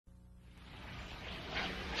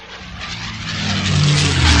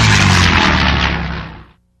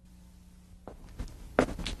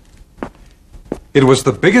It was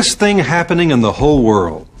the biggest thing happening in the whole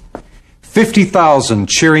world. 50,000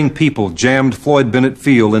 cheering people jammed Floyd Bennett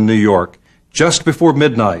Field in New York just before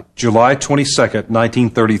midnight, July 22nd,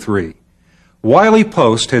 1933. Wiley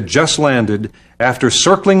Post had just landed after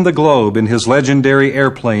circling the globe in his legendary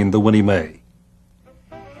airplane, the Winnie Mae.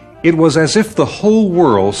 It was as if the whole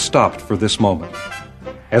world stopped for this moment.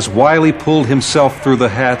 As Wiley pulled himself through the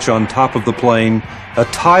hatch on top of the plane, a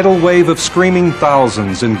tidal wave of screaming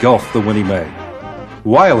thousands engulfed the Winnie Mae.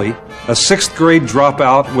 Wiley, a sixth-grade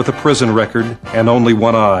dropout with a prison record and only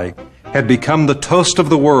one eye, had become the toast of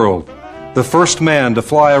the world, the first man to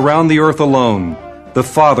fly around the earth alone, the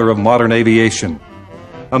father of modern aviation.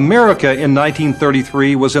 America in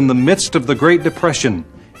 1933 was in the midst of the Great Depression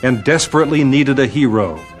and desperately needed a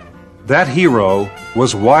hero. That hero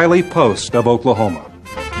was Wiley Post of Oklahoma.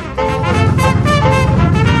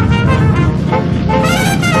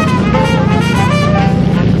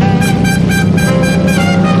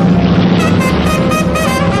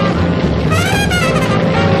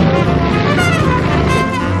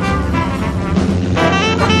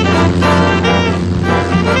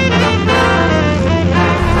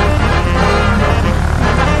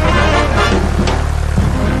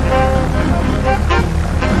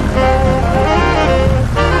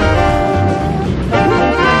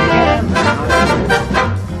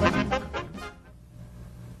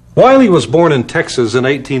 Wiley was born in Texas in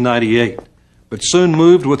 1898, but soon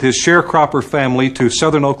moved with his sharecropper family to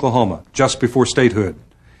southern Oklahoma just before statehood.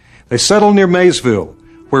 They settled near Maysville,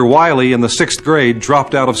 where Wiley in the sixth grade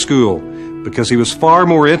dropped out of school because he was far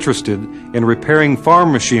more interested in repairing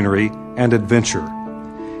farm machinery and adventure.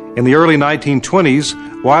 In the early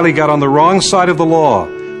 1920s, Wiley got on the wrong side of the law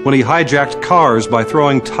when he hijacked cars by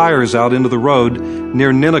throwing tires out into the road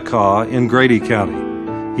near Ninnekah in Grady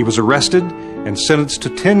County. He was arrested and sentenced to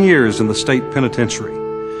 10 years in the state penitentiary.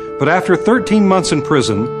 But after 13 months in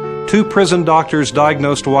prison, 2 prison doctors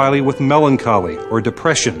diagnosed Wiley with melancholy or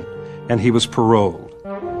depression, and he was paroled.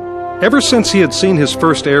 Ever since he had seen his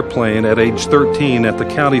first airplane at age 13 at the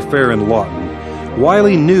county fair in Lawton,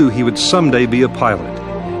 Wiley knew he would someday be a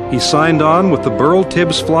pilot. He signed on with the Burl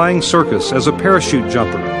Tibbs Flying Circus as a parachute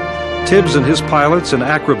jumper. Tibbs and his pilots and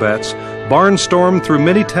acrobats barnstormed through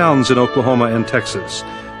many towns in Oklahoma and Texas.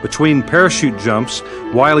 Between parachute jumps,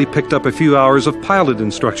 Wiley picked up a few hours of pilot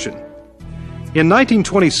instruction. In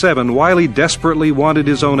 1927, Wiley desperately wanted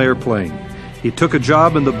his own airplane. He took a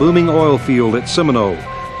job in the booming oil field at Seminole,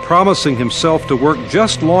 promising himself to work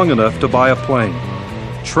just long enough to buy a plane.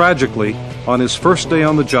 Tragically, on his first day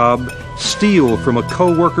on the job, steel from a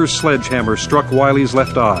co-worker's sledgehammer struck Wiley's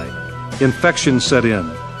left eye. Infection set in,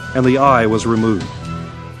 and the eye was removed.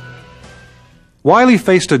 Wiley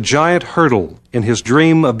faced a giant hurdle in his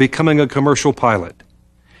dream of becoming a commercial pilot.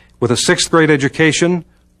 With a sixth-grade education,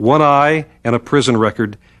 one eye, and a prison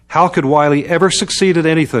record, how could Wiley ever succeed at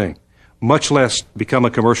anything, much less become a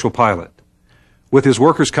commercial pilot? With his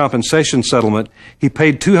workers' compensation settlement, he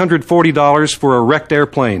paid $240 for a wrecked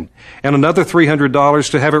airplane and another $300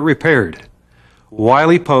 to have it repaired.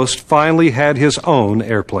 Wiley Post finally had his own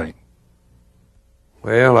airplane.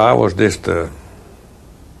 Well, I was just a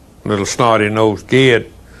little snotty-nosed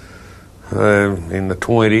kid in the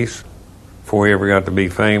 20s before he ever got to be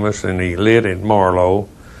famous, and he lit at Marlow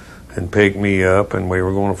and picked me up, and we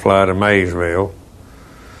were going to fly to Maysville.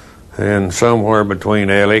 And somewhere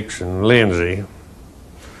between Alex and Lindsay,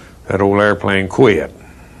 that old airplane quit.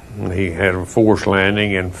 And he had a forced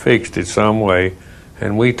landing and fixed it some way,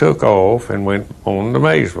 and we took off and went on to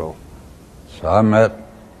Maysville. So I met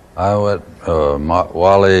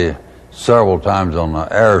Wiley several times on the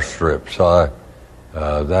airstrips.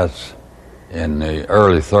 That's in the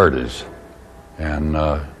early 30s. And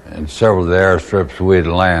in several of the airstrips we'd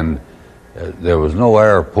land, there was no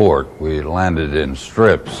airport. We landed in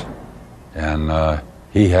strips. And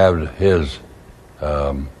he had his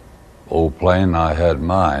old plane, I had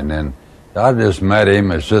mine. And I just met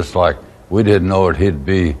him. It's just like we didn't know it, he'd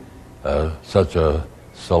be such a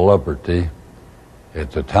celebrity.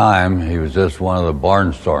 At the time, he was just one of the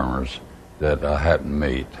barnstormers that I happened to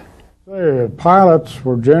meet. The pilots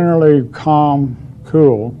were generally calm,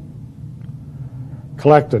 cool,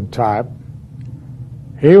 collected type.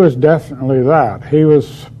 He was definitely that. He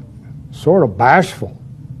was sort of bashful,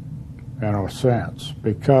 in a sense,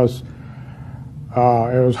 because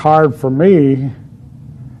it was hard for me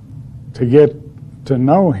to get to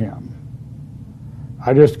know him.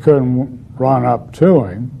 I just couldn't run up to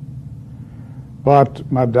him.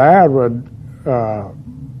 But my dad would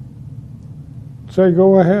say,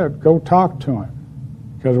 go ahead, go talk to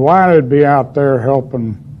him. Because Wiley would be out there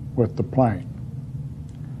helping with the plane.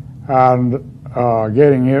 And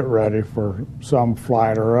getting it ready for some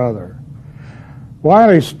flight or other.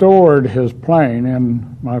 Wiley stored his plane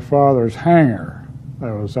in my father's hangar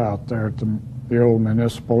that was out there at the old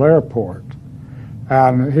municipal airport.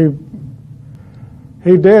 And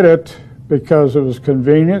he did it because it was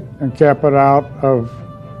convenient and kept it out of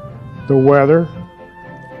the weather.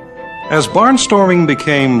 As barnstorming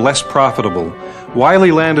became less profitable,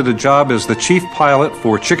 Wiley landed a job as the chief pilot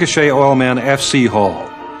for Chickasha oilman F.C. Hall.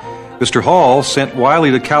 Mr. Hall sent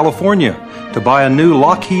Wiley to California to buy a new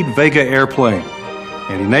Lockheed Vega airplane,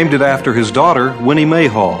 and he named it after his daughter, Winnie Mae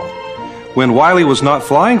Hall. When Wiley was not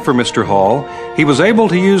flying for Mr. Hall, he was able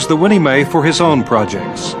to use the Winnie Mae for his own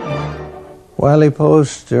projects. Wiley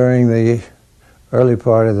Post, during the early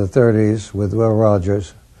part of the 30s with Will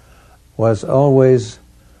Rogers, was always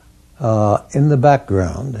in the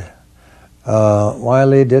background.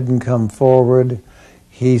 Wiley didn't come forward.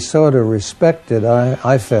 He sort of respected,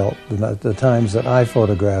 I felt, at the times that I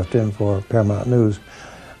photographed him for Paramount News,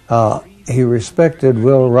 he respected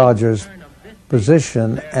Will Rogers'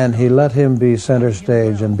 position, and he let him be center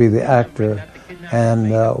stage and be the actor,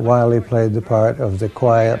 and Wiley played the part of the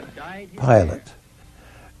quiet pilot.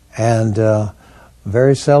 And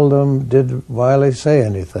very seldom did Wiley say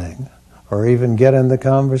anything or even get in the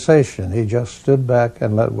conversation. He just stood back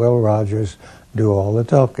and let Will Rogers do all the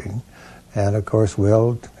talking. And of course,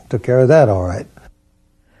 Will took care of that all right.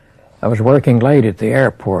 I was working late at the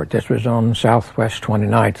airport. This was on Southwest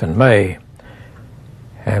 29th and May.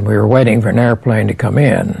 And we were waiting for an airplane to come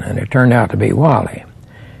in, and it turned out to be Wiley.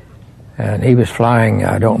 And he was flying,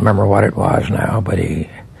 I don't remember what it was now, but he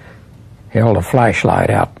held a flashlight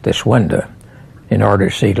out this window in order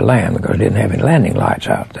to see to land, because he didn't have any landing lights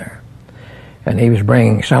out there. And he was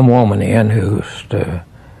bringing some woman in who was to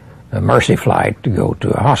a Mercy flight to go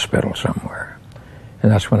to a hospital somewhere.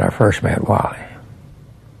 And that's when I first met Wiley.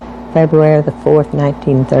 February the 4th,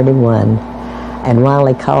 1931. And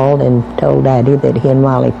Wiley called and told Daddy that he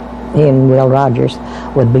and Will Rogers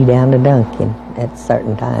would be down to Duncan at a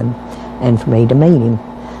certain time and for me to meet him.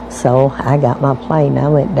 So I got my plane, I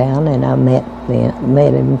went down and I met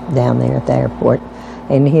him down there at the airport,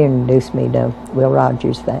 and he introduced me to Will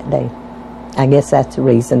Rogers that day. I guess that's the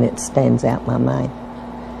reason it stands out in my mind.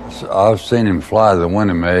 I've seen him fly the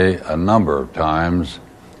Winnie Mae a number of times,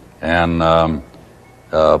 and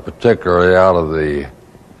particularly out of the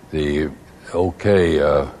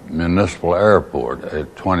municipal airport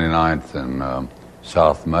at 29th and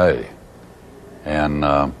South May.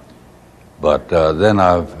 And but then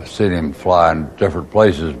I've seen him fly in different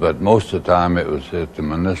places, but most of the time it was at the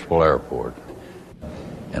municipal airport.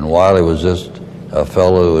 And Wiley was just a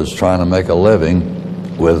fellow who was trying to make a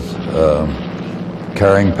living with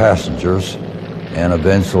carrying passengers, and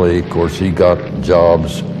eventually, of course, he got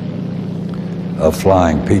jobs of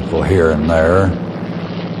flying people here and there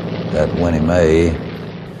at Winnie Mae.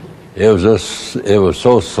 It was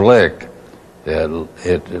so slick that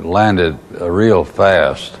it landed real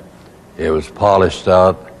fast. It was polished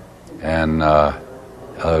out, and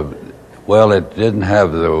well, it didn't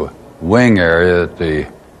have the wing area that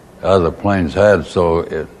the other planes had,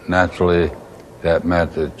 so naturally that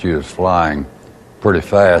meant that you was flying pretty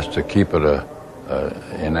fast to keep it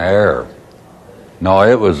in air. No,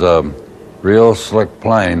 it was a real slick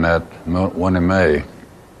plane, that Winnie Mae.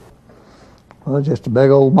 Well, just a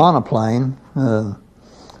big old monoplane.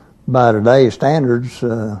 By today's standards,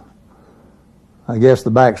 I guess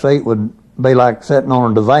the back seat would be like sitting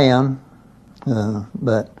on a divan,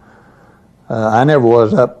 but I never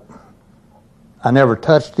was up. I never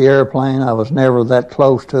touched the airplane. I was never that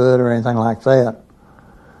close to it or anything like that.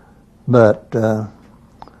 But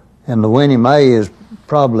and the Winnie Mae is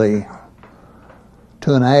probably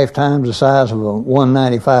 2.5 times the size of a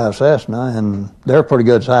 195 Cessna, and they're a pretty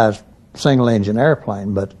good sized single-engine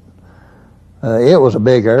airplane, but it was a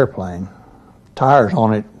big airplane. Tires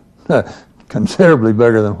on it considerably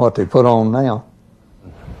bigger than what they put on now.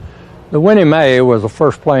 The Winnie Mae was the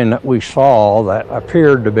first plane that we saw that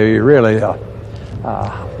appeared to be really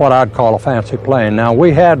what I'd call a fancy plane. Now,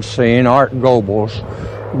 we had seen Art Goebel's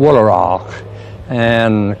Woolaroc,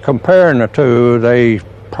 and comparing the two, they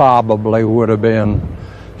probably would have been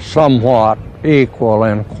somewhat equal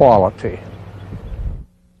in quality.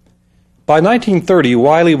 By 1930,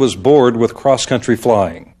 Wiley was bored with cross-country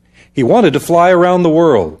flying. He wanted to fly around the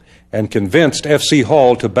world and convinced F.C.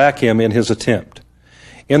 Hall to back him in his attempt.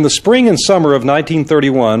 In the spring and summer of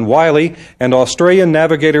 1931, Wiley and Australian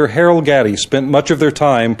navigator Harold Gatty spent much of their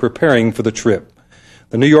time preparing for the trip.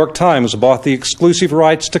 The New York Times bought the exclusive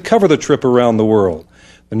rights to cover the trip around the world.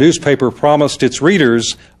 The newspaper promised its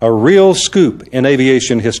readers a real scoop in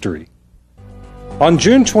aviation history. On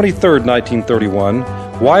June 23,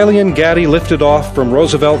 1931, Wiley and Gaddy lifted off from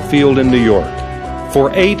Roosevelt Field in New York.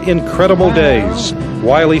 For 8 incredible days,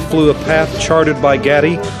 Wiley flew a path charted by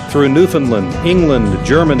Gaddy through Newfoundland, England,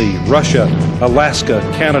 Germany, Russia, Alaska,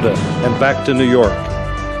 Canada, and back to New York.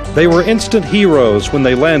 They were instant heroes when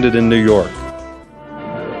they landed in New York.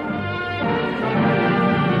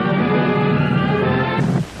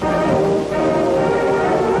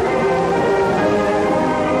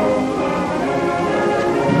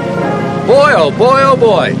 Boy, oh boy, oh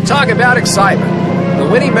boy, talk about excitement. The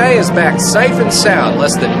Winnie Mae is back safe and sound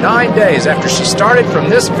less than 9 days after she started from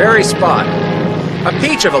this very spot. A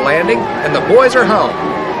peach of a landing, and the boys are home.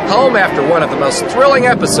 Home after one of the most thrilling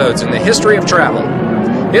episodes in the history of travel.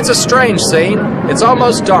 It's a strange scene. It's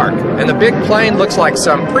almost dark, and the big plane looks like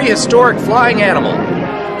some prehistoric flying animal.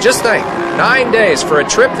 Just think, 9 days for a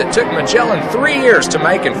trip that took Magellan 3 years to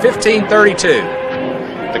make in 1532.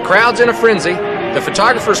 The crowd's in a frenzy. The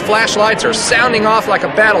photographers' flashlights are sounding off like a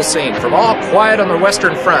battle scene from All Quiet on the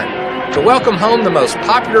Western Front to welcome home the most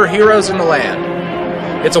popular heroes in the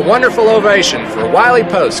land. It's a wonderful ovation for Wiley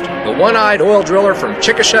Post, the one-eyed oil driller from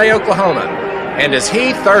Chickasha, Oklahoma, and is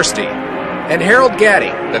he thirsty? And Harold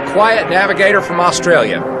Gaddy, the quiet navigator from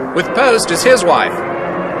Australia, with Post as his wife.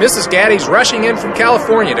 Mrs. Gaddy's rushing in from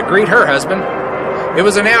California to greet her husband. It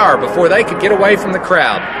was an hour before they could get away from the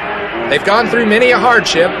crowd. They've gone through many a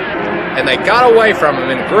hardship, and they got away from them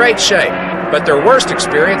in great shape, but their worst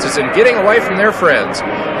experience is in getting away from their friends,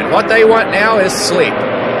 and what they want now is sleep.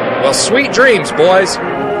 Well, sweet dreams, boys.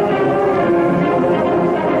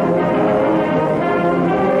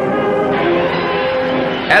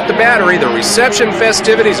 At the Battery, the reception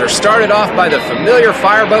festivities are started off by the familiar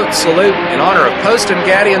fireboat salute in honor of Post and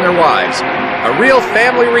Gaddy and their wives. A real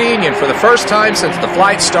family reunion for the first time since the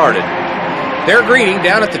flight started. Their greeting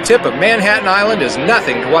down at the tip of Manhattan Island is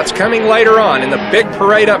nothing to what's coming later on in the big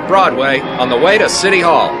parade up Broadway on the way to City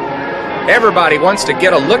Hall. Everybody wants to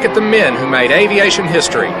get a look at the men who made aviation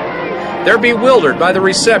history. They're bewildered by the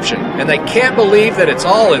reception, and they can't believe that it's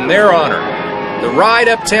all in their honor. The ride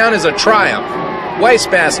uptown is a triumph.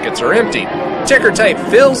 Wastebaskets are emptied. Ticker tape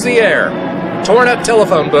fills the air. Torn-up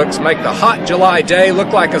telephone books make the hot July day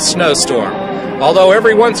look like a snowstorm. Although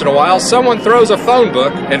every once in a while someone throws a phone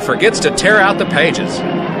book and forgets to tear out the pages.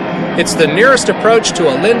 It's the nearest approach to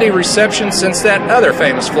a Lindy reception since that other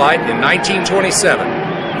famous flight in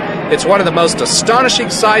 1927. It's one of the most astonishing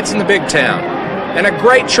sights in the big town, and a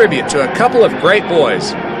great tribute to a couple of great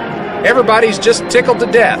boys. Everybody's just tickled to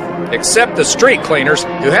death, except the street cleaners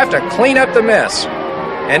who have to clean up the mess.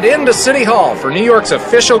 And into City Hall for New York's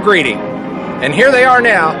official greeting. And here they are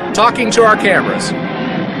now, talking to our cameras.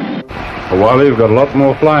 Well, Wiley, you've got a lot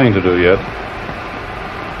more flying to do yet.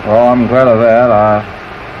 Well, I'm glad of that.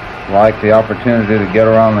 I like the opportunity to get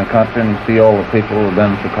around the country and see all the people who have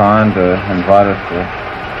been so kind to invite us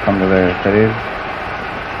to come to their cities.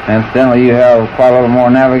 Incidentally, you have quite a little more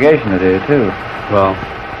navigation to do, too. Well,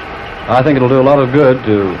 I think it'll do a lot of good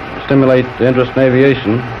to stimulate the interest in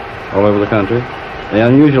aviation all over the country. The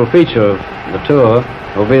unusual feature of the tour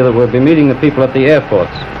will be that we'll be meeting the people at the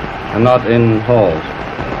airports and not in halls.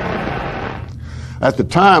 At the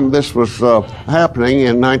time this was happening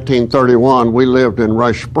in 1931, we lived in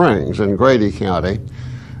Rush Springs in Grady County,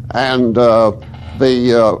 and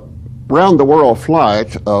the round-the-world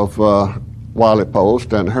flight of Wiley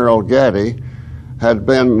Post and Harold Gaddy had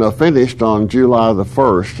been finished on July the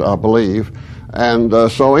 1st, I believe, and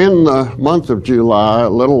so in the month of July, a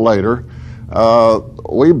little later,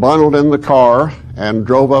 we bundled in the car and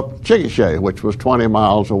drove up Chickasha, which was 20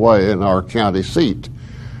 miles away in our county seat.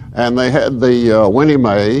 And they had the Winnie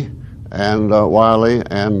Mae and Wiley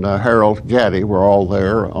and Harold Gaddy were all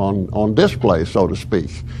there on display, so to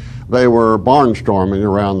speak. They were barnstorming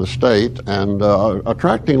around the state and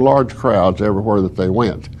attracting large crowds everywhere that they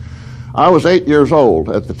went. I was 8 years old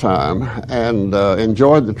at the time and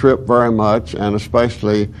enjoyed the trip very much, and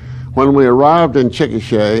especially when we arrived in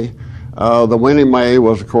Chickasha, the Winnie Mae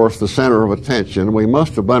was, of course, the center of attention. We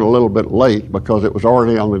must have been a little bit late because it was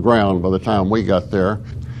already on the ground by the time we got there.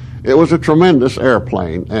 It was a tremendous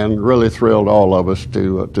airplane and really thrilled all of us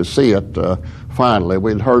to see it finally.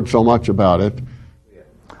 We'd heard so much about it.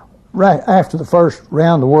 Right after the first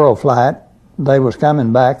round-the-world flight, they was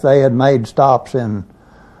coming back. They had made stops in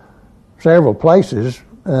several places,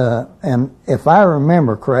 and if I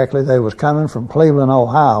remember correctly, they was coming from Cleveland,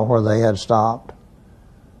 Ohio, where they had stopped.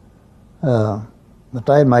 But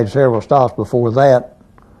they had made several stops before that,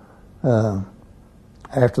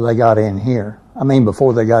 after they got in here.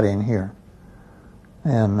 Before they got in here.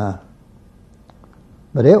 And,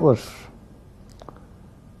 but it was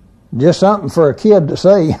just something for a kid to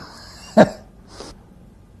see.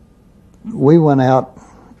 we went out,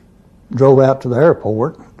 drove out to the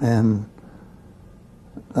airport, and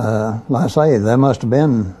like I say, there must have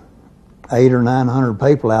been 800 or 900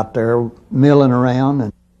 people out there milling around,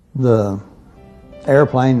 and the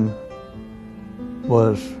airplane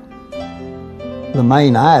was the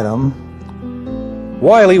main item.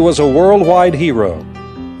 Wiley was a worldwide hero.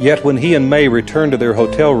 Yet when he and May returned to their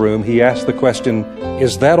hotel room, he asked the question,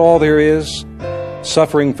 "Is that all there is?"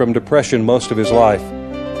 Suffering from depression most of his life,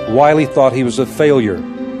 Wiley thought he was a failure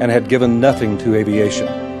and had given nothing to aviation.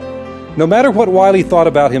 No matter what Wiley thought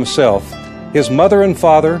about himself, his mother and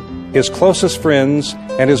father, his closest friends,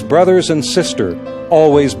 and his brothers and sister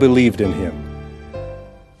always believed in him.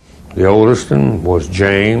 The oldest one was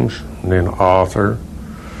James, and then Arthur,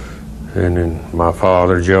 and then my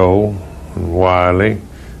father, Joe, and Wiley,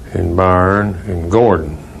 and Byron, and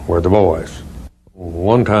Gordon were the boys.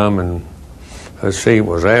 One time, and let's see, it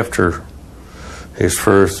was after his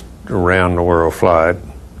first around-the-world flight,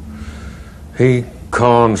 he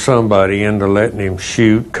conned somebody into letting him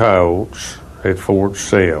shoot coyotes at Fort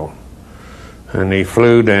Sill. And he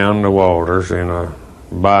flew down the waters in a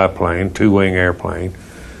biplane, two-wing airplane,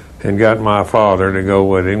 and got my father to go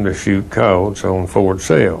with him to shoot coyotes on Fort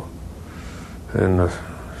Sill. And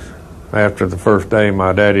after the first day,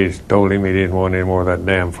 my daddy told him he didn't want any more of that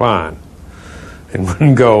damn flying and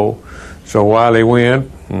wouldn't go. So Wiley went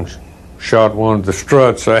and shot one of the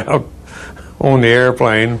struts out on the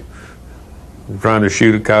airplane, trying to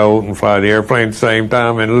shoot a coyote and fly the airplane at the same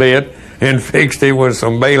time, and lit and fixed it with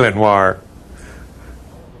some baling wire.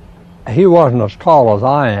 He wasn't as tall as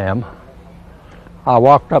I am. I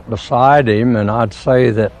walked up beside him, and I'd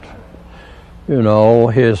say that, you know,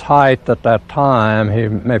 his height at that time, he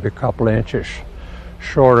maybe a couple inches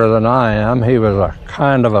shorter than I am. He was a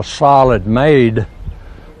kind of a solid made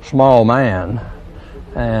small man,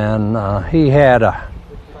 and he had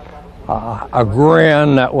a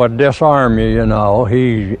grin that would disarm you, you know.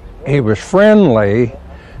 He was friendly,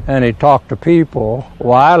 and he talked to people.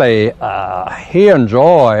 Wiley, he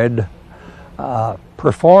enjoyed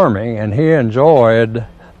performing, and he enjoyed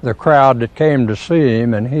the crowd that came to see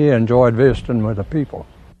him, and he enjoyed visiting with the people.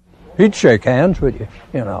 He'd shake hands with you,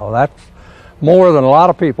 you know. That's more than a lot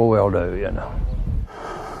of people will do, you know.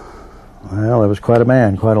 Well, it was quite a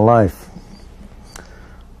man, quite a life.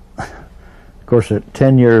 Of course, at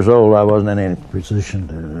 10 years old, I wasn't in any position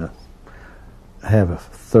to have a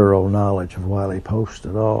thorough knowledge of Wiley Post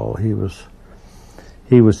at all. He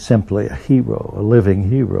was simply a hero, a living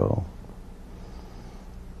hero.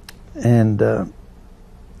 And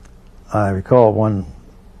I recall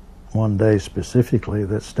one day specifically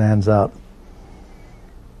that stands out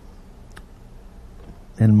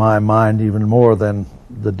in my mind even more than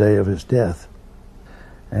the day of his death.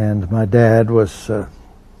 And my dad was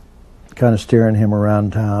kind of steering him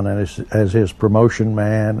around town as his promotion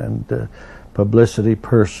man and publicity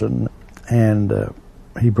person. And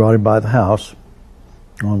he brought him by the house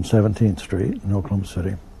on 17th Street in Oklahoma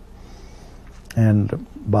City. And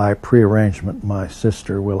by prearrangement, my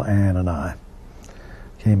sister, Willa Ann, and I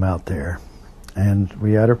came out there. And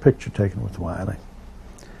we had our picture taken with Wiley.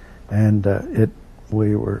 And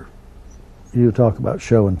you talk about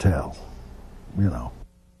show and tell, you know.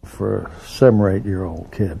 For a 7 or 8 year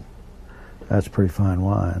old kid, that's pretty fine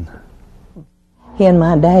wine. He and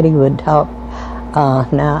my daddy would talk.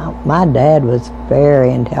 Now, my dad was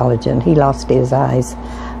very intelligent. He lost his eyes,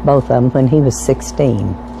 both of them, when he was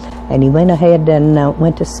 16. And he went ahead and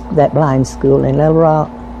went to that blind school in Little Rock.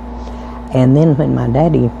 And then when my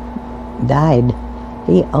daddy died,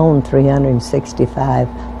 he owned 365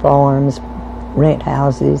 farms, rent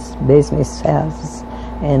houses, business houses,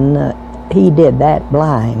 and he did that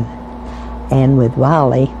blind. And with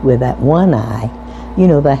Wiley, with that one eye, you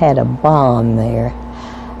know, they had a bond there.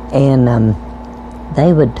 And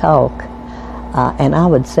they would talk, and I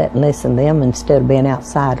would sit and listen to them instead of being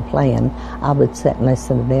outside playing. I would sit and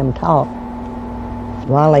listen to them talk.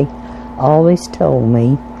 Wiley always told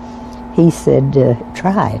me, he said,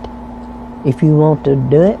 try it. If you want to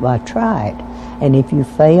do it, why, try it. And if you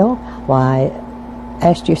fail, why,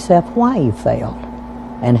 ask yourself why you failed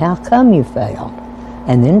and how come you failed.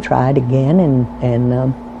 And then try it again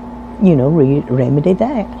and you know, remedy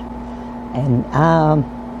that. And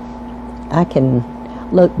I can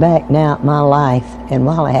look back now at my life, and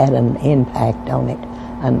Wiley had an impact on it,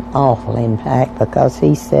 an awful impact, because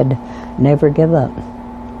he said, never give up.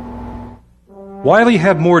 Wiley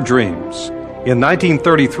had more dreams. In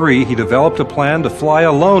 1933, he developed a plan to fly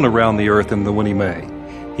alone around the Earth in the Winnie Mae.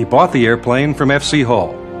 He bought the airplane from F.C.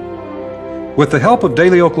 Hall. With the help of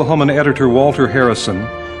Daily Oklahoman editor Walter Harrison,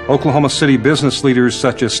 Oklahoma City business leaders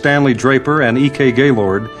such as Stanley Draper and E.K.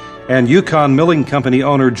 Gaylord, and Yukon Milling Company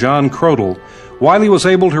owner John Crodel, Wiley was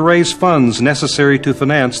able to raise funds necessary to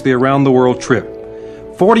finance the around-the-world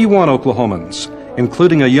trip. 41 Oklahomans,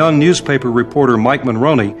 including a young newspaper reporter Mike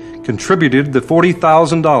Monroney, contributed the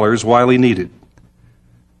 $40,000 Wiley needed.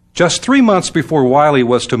 Just 3 months before Wiley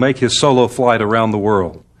was to make his solo flight around the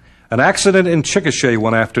world, an accident in Chickasha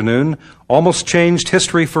one afternoon almost changed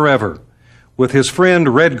history forever. With his friend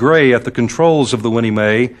Red Gray at the controls of the Winnie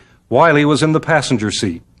Mae, Wiley was in the passenger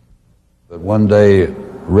seat. But one day,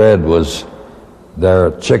 Red was there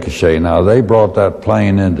at Chickasha. Now, they brought that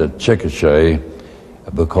plane into Chickasha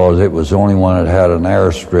because it was the only one that had an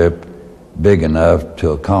airstrip big enough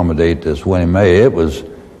to accommodate this Winnie Mae.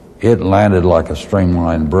 It landed like a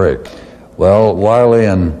streamlined brick. Well, Wiley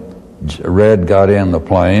and Red got in the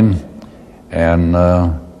plane, and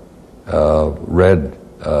Red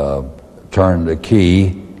turned the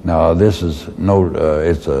key. Now, this is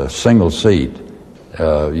it's a single seat.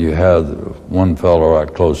 You have one fellow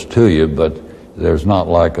right close to you, but there's not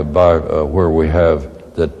like where we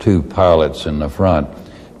have the two pilots in the front.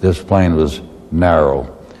 This plane was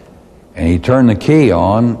narrow. And he turned the key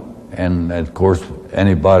on, and of course,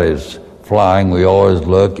 anybody's flying, we always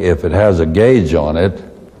look if it has a gauge on it.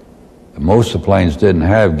 Most of the planes didn't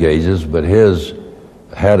have gauges, but his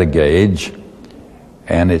had a gauge,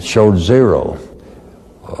 and it showed 0.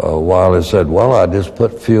 Wiley said, well, I just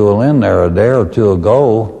put fuel in there a day or two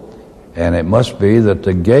ago, and it must be that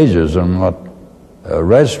the gauges are not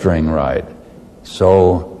registering right.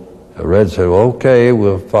 So Red said, okay,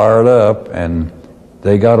 we'll fire it up, and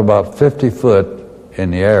they got about 50 foot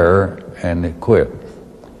in the air, and it quit.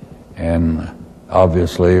 And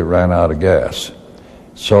obviously it ran out of gas.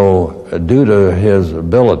 So due to his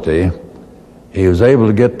ability, he was able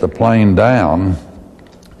to get the plane down.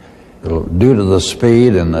 Due to the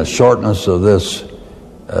speed and the shortness of this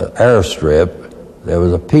airstrip, there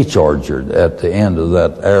was a peach orchard at the end of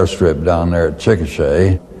that airstrip down there at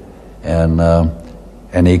Chickasha,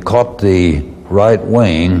 and he caught the right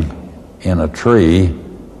wing in a tree,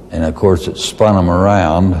 and of course it spun him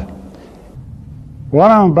around.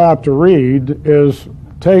 What I'm about to read is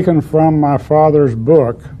taken from my father's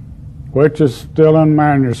book, which is still in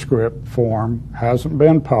manuscript form, hasn't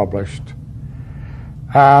been published,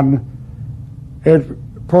 and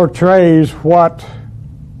it portrays what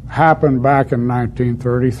happened back in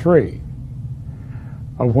 1933,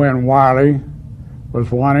 of when Wiley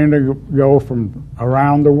was wanting to go from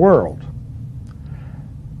around the world,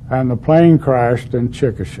 and the plane crashed in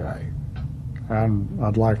Chickasha. And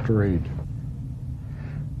I'd like to read.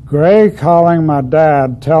 Gray calling my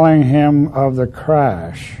dad, telling him of the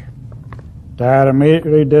crash. Dad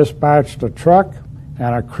immediately dispatched a truck,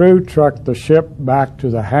 and a crew trucked the ship back to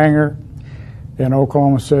the hangar in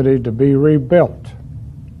Oklahoma City to be rebuilt.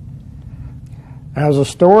 As the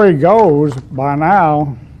story goes, by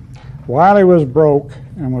now, Wiley was broke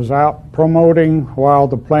and was out promoting while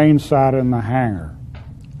the plane sat in the hangar.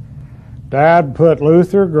 Dad put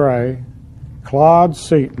Luther Gray, Claude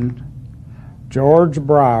Seaton, George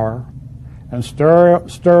Brower, and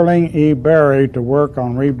Sterling E. Berry to work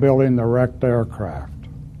on rebuilding the wrecked aircraft.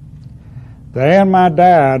 They and my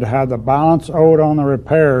dad had the balance owed on the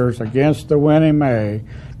repairs against the Winnie Mae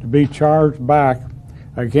to be charged back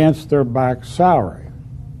against their back salary.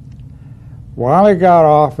 Wiley got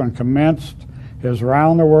off and commenced his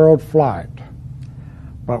round-the-world flight,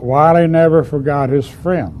 but Wiley never forgot his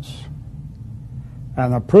friends.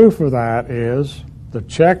 And the proof of that is the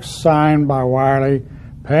checks signed by Wiley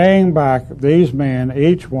paying back these men,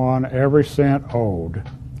 each one, every cent owed,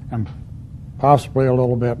 and possibly a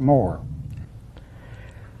little bit more.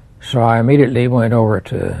 So I immediately went over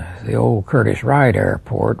to the old Curtis Wright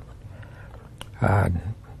Airport. I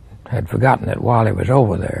had forgotten that Wiley was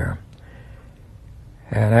over there,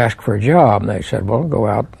 and asked for a job. And they said, well, go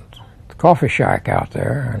out to the coffee shack out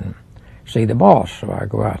there and see the boss. So I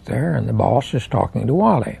go out there, and the boss is talking to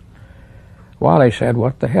Wiley. Wiley said,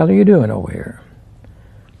 what the hell are you doing over here?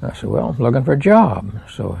 I said, well, I'm looking for a job.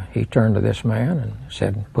 So he turned to this man and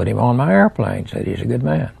said, put him on my airplane. Said he's a good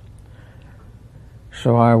man.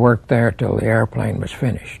 So I worked there till the airplane was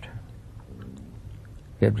finished.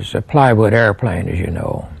 It was a plywood airplane, as you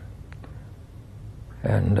know.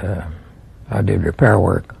 And I did repair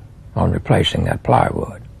work on replacing that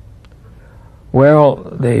plywood. Well,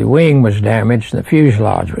 the wing was damaged and the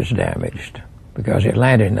fuselage was damaged because it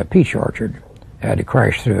landed in a peach orchard. It had to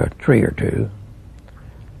crash through a tree or two.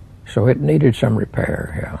 So it needed some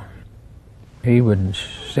repair, yeah. He would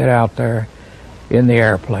sit out there in the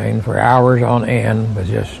airplane for hours on end, with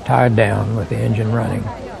just tied down with the engine running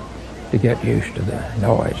to get used to the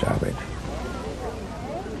noise of it.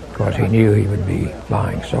 Of because he knew he would be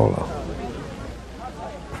flying solo.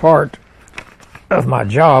 Part of my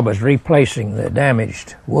job was replacing the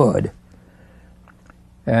damaged wood,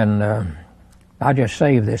 and I just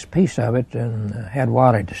saved this piece of it and had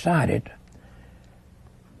Wiley decide it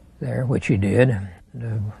there, which he did.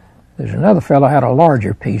 There's another fellow had a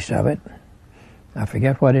larger piece of it. I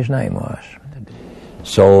forget what his name was.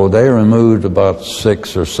 So they removed about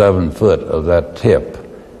 6 or 7 foot of that tip,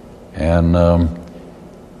 and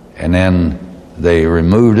then they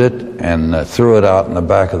removed it and threw it out in the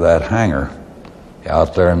back of that hangar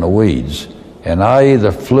out there in the weeds. And I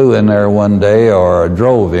either flew in there one day or I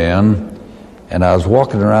drove in, and I was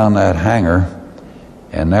walking around that hangar,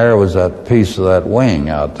 and there was that piece of that wing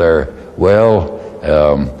out there. Well,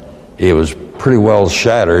 it was pretty well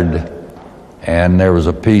shattered, and there was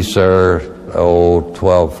a piece there,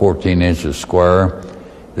 12, 14 inches square,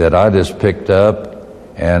 that I just picked up.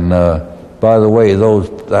 And by the way,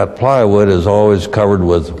 that plywood is always covered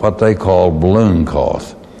with what they call balloon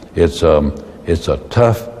cloth. It's a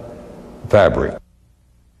tough fabric.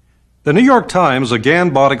 The New York Times again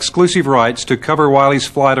bought exclusive rights to cover Wiley's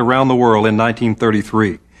flight around the world in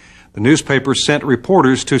 1933. The newspaper sent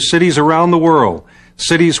reporters to cities around the world,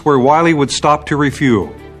 cities where Wiley would stop to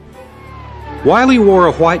refuel. Wiley wore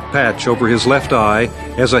a white patch over his left eye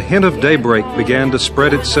as a hint of daybreak began to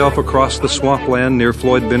spread itself across the swampland near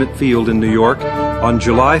Floyd Bennett Field in New York on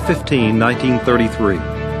July 15, 1933.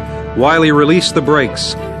 Wiley released the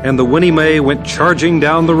brakes, and the Winnie Mae went charging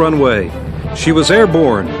down the runway. She was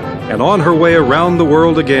airborne and on her way around the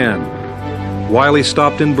world again. Wiley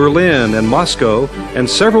stopped in Berlin and Moscow and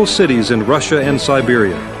several cities in Russia and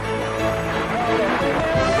Siberia.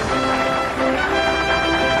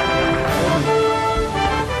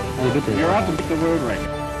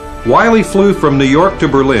 Wiley flew from New York to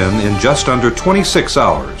Berlin in just under 26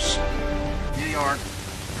 hours. New York,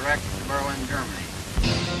 direct to Berlin, Germany.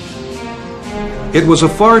 It was a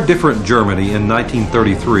far different Germany in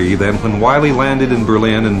 1933 than when Wiley landed in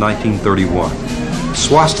Berlin in 1931.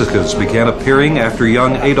 Swastikas began appearing after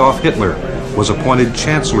young Adolf Hitler was appointed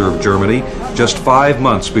Chancellor of Germany just 5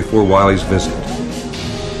 months before Wiley's visit.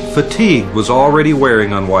 Fatigue was already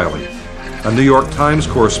wearing on Wiley. A New York Times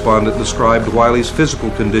correspondent described Wiley's physical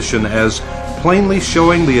condition as plainly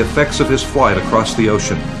showing the effects of his flight across the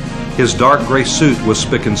ocean. His dark gray suit was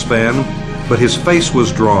spick and span, but his face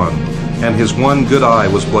was drawn, and his one good eye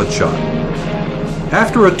was bloodshot.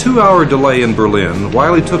 After a 2-hour delay in Berlin,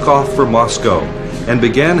 Wiley took off for Moscow and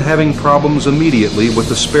began having problems immediately with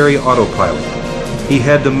the Sperry autopilot. He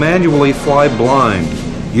had to manually fly blind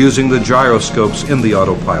using the gyroscopes in the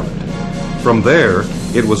autopilot. From there,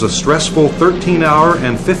 it was a stressful 13-hour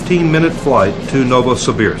and 15-minute flight to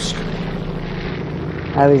Novosibirsk.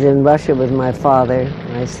 I was in Russia with my father.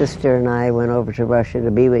 My sister and I went over to Russia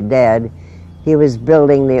to be with Dad. He was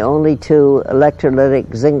building the only 2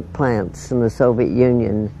 electrolytic zinc plants in the Soviet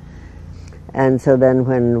Union. And so then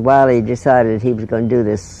when Wiley decided he was going to do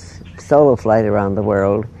this solo flight around the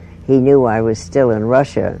world, he knew I was still in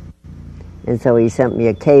Russia. And so he sent me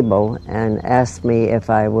a cable and asked me if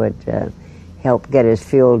I would help get his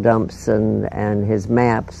fuel dumps and his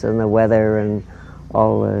maps and the weather and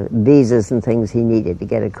all the visas and things he needed to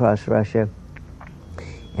get across Russia.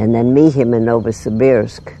 And then meet him in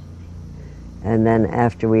Novosibirsk. And then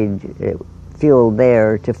after we'd fueled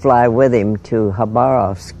there, to fly with him to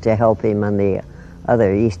Khabarovsk to help him on the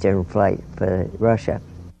other eastern flight for Russia.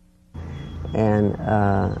 And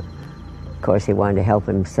of course he wanted to help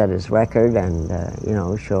him set his record and you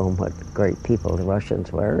know, show him what great people the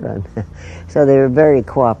Russians were. And so they were very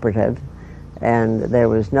cooperative, and there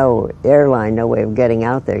was no airline, no way of getting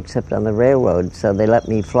out there except on the railroad. So they let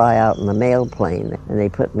me fly out in the mail plane, and they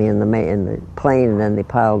put me in the plane, and then they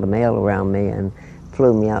piled the mail around me and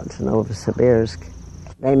flew me out to Novosibirsk.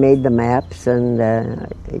 They made the maps, and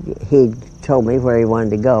he told me where he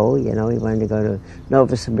wanted to go. You know, he wanted to go to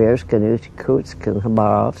Novosibirsk and Irkutsk and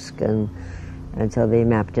Khabarovsk, and so they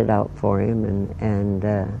mapped it out for him and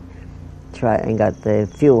got the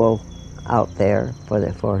fuel out there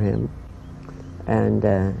for him. And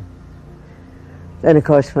then, of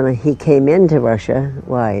course, when he came into Russia,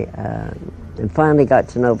 and finally got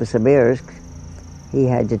to Novosibirsk, he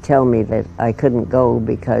had to tell me that I couldn't go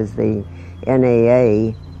because the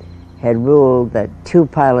NAA had ruled that 2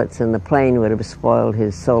 pilots in the plane would have spoiled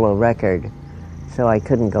his solo record, so I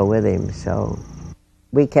couldn't go with him. So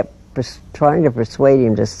we kept trying to persuade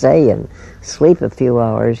him to stay and sleep a few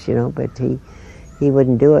hours, you know, but he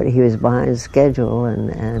wouldn't do it. He was behind schedule,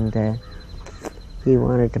 and he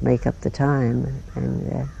wanted to make up the time,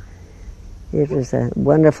 and it was a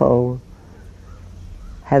wonderful,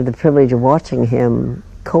 have the privilege of watching him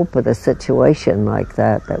cope with a situation like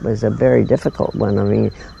that. That was a very difficult one. I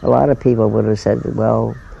mean, a lot of people would have said,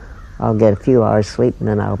 well, I'll get a few hours sleep and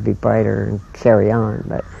then I'll be brighter and carry on.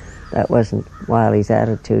 But that wasn't Wiley's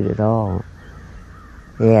attitude at all.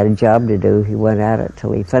 He had a job to do. He went at it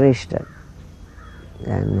till he finished it.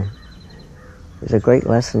 And it was a great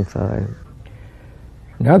lesson for him.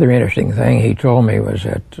 Another interesting thing he told me was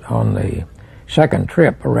that on the second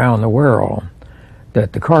trip around the world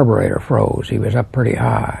that the carburetor froze. He was up pretty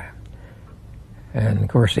high. And of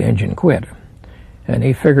course the engine quit. And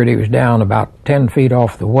he figured he was down about 10 feet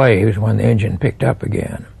off the waves when the engine picked up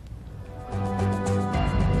again.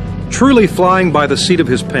 Truly flying by the seat of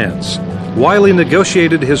his pants, Wiley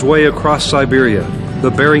negotiated his way across Siberia,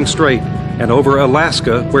 the Bering Strait, and over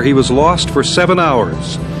Alaska, where he was lost for 7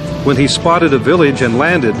 hours. When he spotted a village and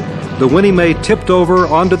landed, the Winnie Mae tipped over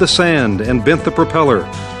onto the sand and bent the propeller.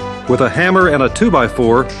 With a hammer and a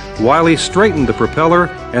 2x4, Wiley straightened the propeller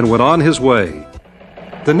and went on his way.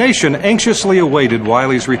 The nation anxiously awaited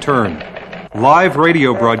Wiley's return. Live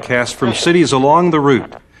radio broadcasts from cities along the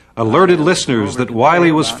route alerted listeners that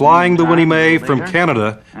Wiley was flying the Winnie Mae from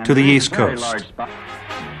Canada to the East Coast.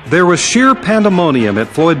 There was sheer pandemonium at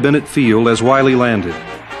Floyd Bennett Field as Wiley landed.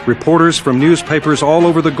 Reporters from newspapers all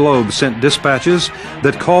over the globe sent dispatches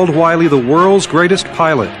that called Wiley the world's greatest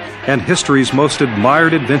pilot and history's most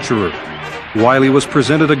admired adventurer. Wiley was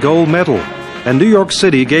presented a gold medal, and New York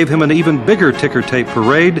City gave him an even bigger ticker tape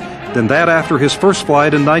parade than that after his first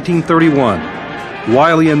flight in 1931.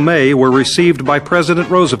 Wiley and Mae were received by President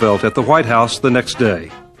Roosevelt at the White House the next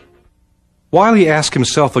day. Wiley asked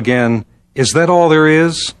himself again, is that all there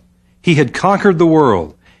is? He had conquered the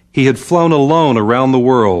world. He had flown alone around the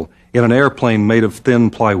world in an airplane made of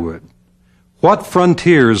thin plywood. What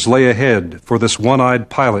frontiers lay ahead for this one-eyed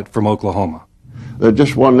pilot from Oklahoma? There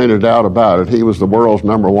just wasn't any doubt about it. He was the world's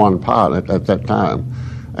 #1 pilot at that time,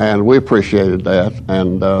 and we appreciated that.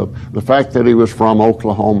 And the fact that he was from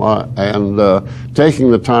Oklahoma and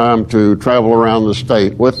taking the time to travel around the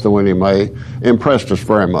state with the Winnie Mae impressed us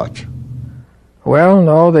very much. Well,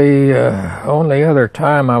 no, the only other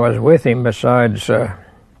time I was with him besides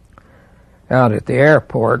out at the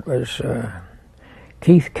airport was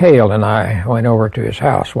Keith Cale and I went over to his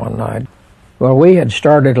house one night. Well, we had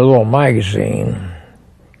started a little magazine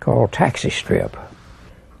called Taxi Strip.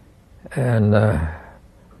 And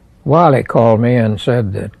Wiley called me and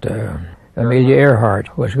said that Amelia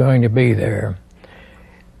Earhart was going to be there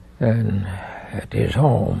and at his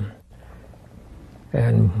home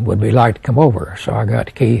and would we like to come over. So I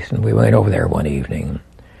got Keith and we went over there one evening.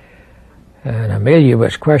 And Amelia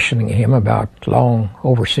was questioning him about long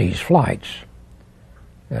overseas flights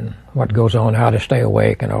and what goes on, how to stay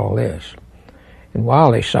awake and all this. And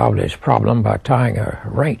Wiley solved his problem by tying a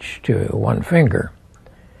wrench to one finger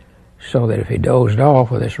so that if he dozed off,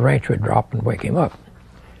 well, this wrench would drop and wake him up.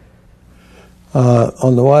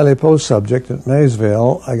 On the Wiley Post subject at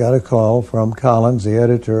Maysville, I got a call from Collins, the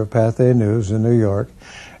editor of Pathé News in New York.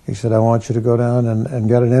 He said, I want you to go down and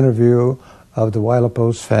get an interview of the Wiley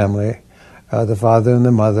Post family, the father and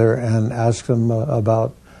the mother, and ask them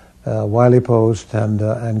about Wiley Post and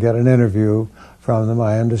get an interview from them.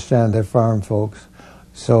 I understand they're farm folks,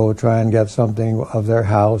 so try and get something of their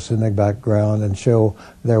house in the background and show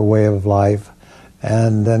their way of life,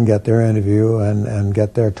 and then get their interview and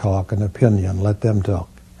get their talk and opinion, let them talk.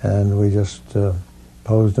 And we just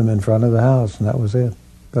posed them in front of the house, and that was it.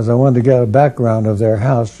 Because I wanted to get a background of their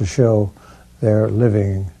house to show their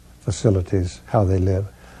living facilities, how they live.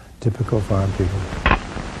 Typical farm people.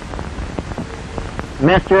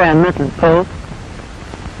 Mr. and Mrs. Post,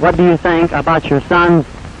 what do you think about your son's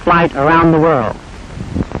flight around the world?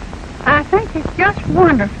 I think it's just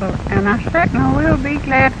wonderful, and I certainly will be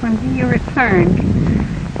glad when he returns.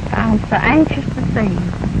 I'm so anxious to see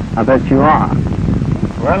him. I bet you are.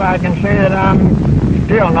 Well, I can say that I'm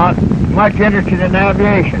still not much interested in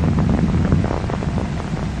aviation.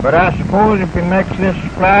 But I suppose if he makes this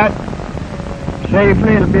flight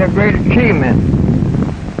safely, it'll be a great achievement.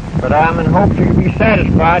 But I'm in hopes he'll be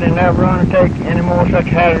satisfied and never undertake any more such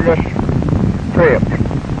hazardous trips.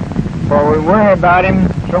 For we worry about him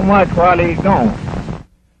so much while he's gone.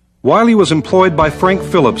 Wiley was employed by Frank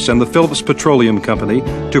Phillips and the Phillips Petroleum Company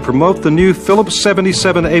to promote the new Phillips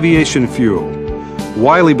 77 aviation fuel.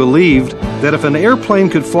 Wiley believed that if an airplane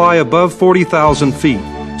could fly above 40,000 feet,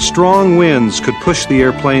 strong winds could push the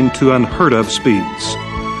airplane to unheard-of speeds.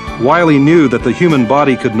 Wiley knew that the human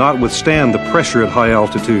body could not withstand the pressure at high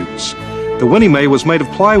altitudes. The Winnie Mae was made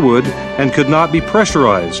of plywood and could not be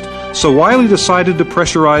pressurized, so Wiley decided to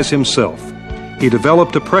pressurize himself. He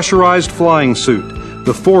developed a pressurized flying suit,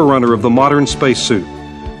 the forerunner of the modern spacesuit.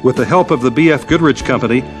 With the help of the B.F. Goodrich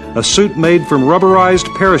Company, a suit made from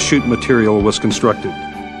rubberized parachute material was constructed.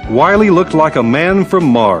 Wiley looked like a man from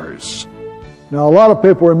Mars. Now, a lot of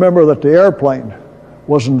people remember that the airplane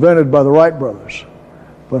was invented by the Wright brothers.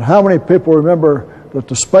 But how many people remember that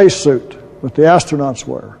the spacesuit that the astronauts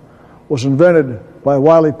wear was invented by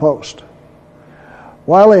Wiley Post?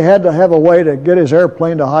 Wiley had to have a way to get his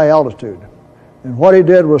airplane to high altitude. And what he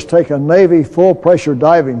did was take a Navy full-pressure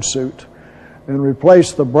diving suit and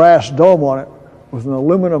replace the brass dome on it with an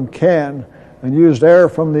aluminum can and used air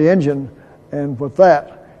from the engine, and with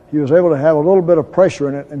that he was able to have a little bit of pressure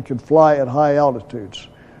in it and could fly at high altitudes.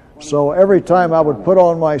 So every time I would put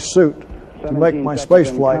on my suit to make my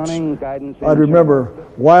space flights, I'd remember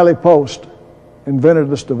Wiley Post invented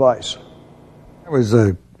this device. I was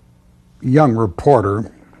a young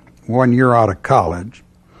reporter 1 year out of college,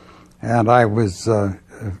 and I was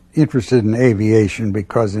interested in aviation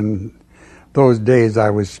because in those days I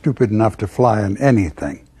was stupid enough to fly in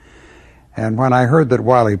anything. And when I heard that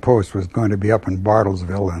Wiley Post was going to be up in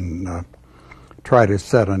Bartlesville and try to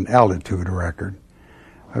set an altitude record,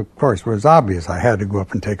 of course it was obvious I had to go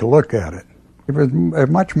up and take a look at it. It was a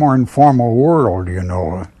much more informal world, you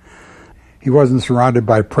know. He wasn't surrounded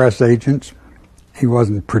by press agents. He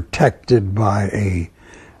wasn't protected by a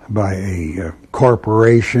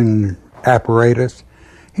corporation apparatus.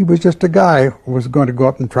 He was just a guy who was going to go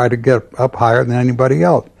up and try to get up higher than anybody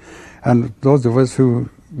else. And those of us who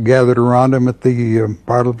gathered around him at the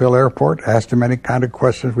Bartlesville airport asked him any kind of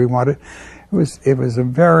questions we wanted. It was a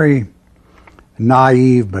very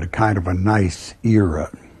naive but kind of a nice era.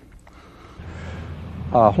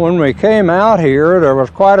 When we came out here, there was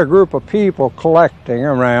quite a group of people collecting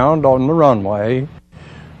around on the runway.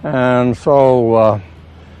 And so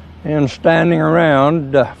in standing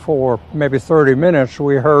around for maybe 30 minutes,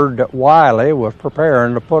 we heard that Wiley was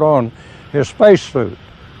preparing to put on his spacesuit.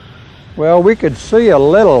 Well, we could see a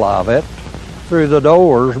little of it through the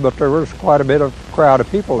doors, but there was quite a bit of crowd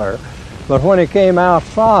of people there. But when he came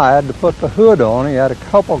outside to put the hood on, he had a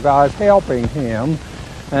couple guys helping him,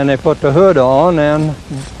 and they put the hood on and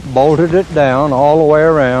bolted it down all the way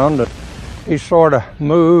around. He sort of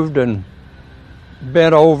moved and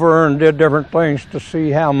bent over and did different things to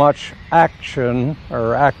see how much action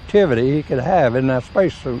or activity he could have in that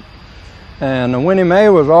spacesuit. And the Winnie Mae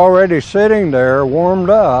was already sitting there, warmed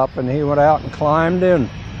up, and he went out and climbed in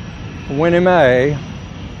Winnie Mae.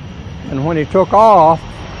 And when he took off,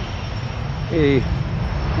 he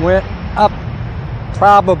went up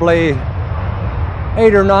probably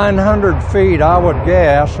 800 or 900 feet, I would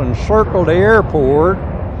guess, and circled the airport.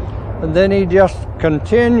 And then he just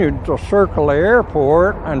continued to circle the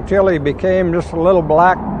airport until he became just a little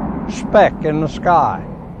black speck in the sky.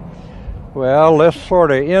 Well, this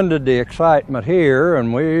sort of ended the excitement here,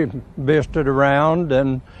 and we visited around,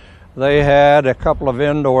 and they had a couple of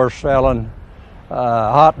indoors selling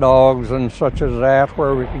hot dogs and such as that,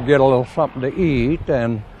 where we could get a little something to eat.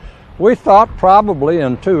 And we thought probably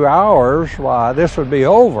in 2 hours, why, this would be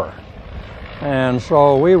over. And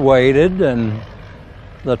so we waited, and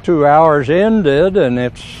the 2 hours ended, and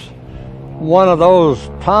it's one of those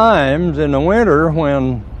times in the winter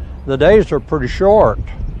when the days are pretty short.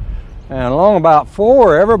 And along about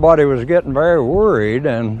 4, everybody was getting very worried,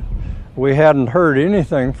 and we hadn't heard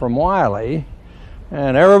anything from Wiley.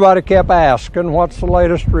 And everybody kept asking, what's the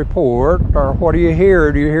latest report, or what do you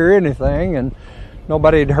hear? Do you hear anything? And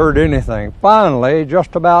nobody had heard anything. Finally,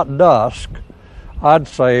 just about dusk, I'd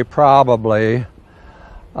say probably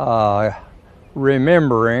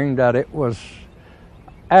remembering that it was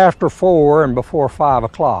after 4 and before 5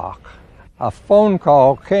 o'clock, a phone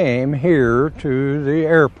call came here to the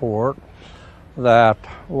airport that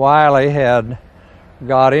Wiley had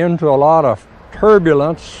got into a lot of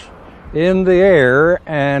turbulence in the air,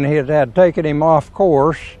 and it had taken him off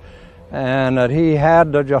course, and that he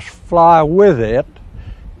had to just fly with it.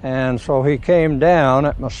 And so he came down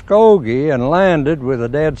at Muskogee and landed with a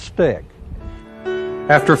dead stick.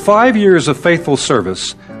 After 5 years of faithful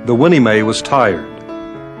service, the Winnie Mae was tired.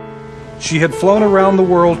 She had flown around the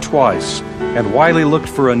world twice, and Wiley looked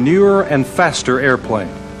for a newer and faster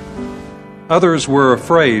airplane. Others were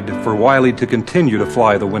afraid for Wiley to continue to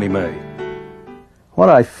fly the Winnie Mae. What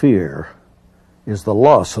I fear is the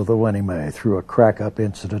loss of the Winnie Mae through a crack-up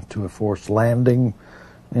incident to a forced landing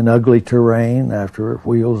in ugly terrain after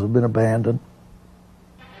wheels have been abandoned.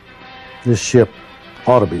 This ship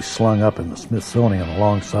ought to be slung up in the Smithsonian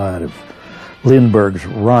alongside of Lindbergh's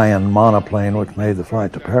Ryan monoplane, which made the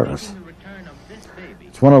flight to Paris.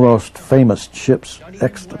 It's one of the most famous ships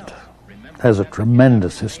extant, has a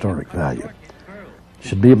tremendous historic value. It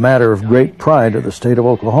should be a matter of great pride to the state of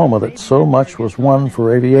Oklahoma that so much was won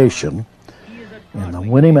for aviation in the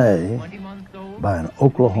Winnie Mae by an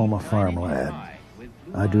Oklahoma farm lad.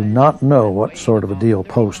 I do not know what sort of a deal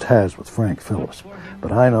Post has with Frank Phillips,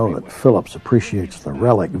 but I know that Phillips appreciates the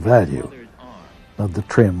relic value of the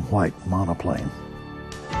trim white monoplane.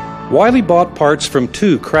 Wiley bought parts from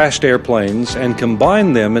 2 crashed airplanes and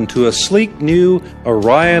combined them into a sleek new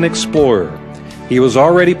Orion Explorer. He was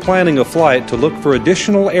already planning a flight to look for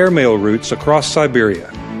additional airmail routes across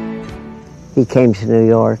Siberia. He came to New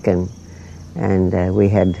York and we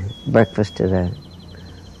had breakfast at a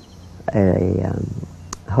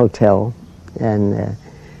hotel, and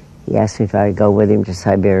he asked me if I would go with him to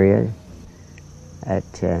Siberia,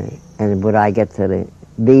 and would I get the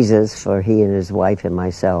visas for he and his wife and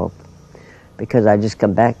myself, because I just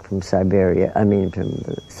come back from Siberia, from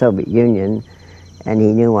the Soviet Union, and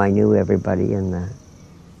he knew I knew everybody in the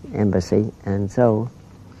embassy, and so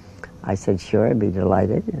I said sure, I'd be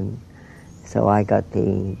delighted, and so I got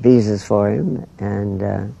the visas for him,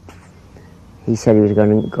 and he said he was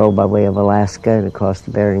going to go by way of Alaska and across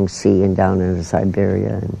the Bering Sea and down into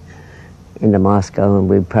Siberia and into Moscow, and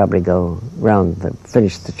we'd probably go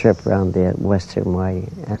finish the trip around the western way.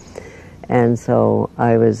 And so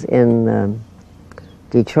I was in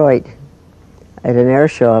Detroit at an air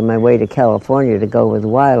show on my way to California to go with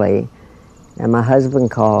Wiley, and my husband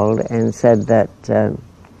called and said that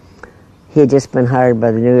he had just been hired by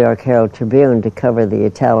the New York Herald Tribune to cover the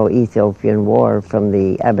Italo-Ethiopian War from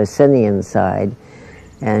the Abyssinian side,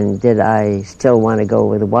 and did I still want to go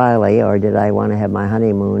with Wiley, or did I want to have my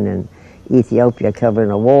honeymoon in Ethiopia covering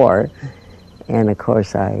a war? And of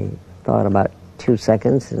course I thought about 2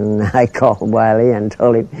 seconds, and I called Wiley and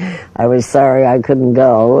told him I was sorry I couldn't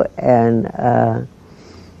go, and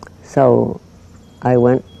so I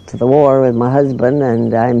went to the war with my husband,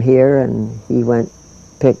 and I'm here, and he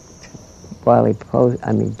picked Wiley Post,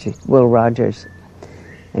 Will Rogers.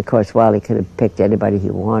 And of course, Wiley could have picked anybody he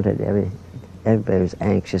wanted. Everybody was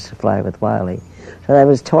anxious to fly with Wiley. So that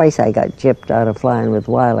was twice I got gypped out of flying with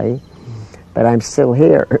Wiley, but I'm still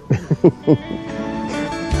here.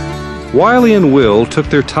 Wiley and Will took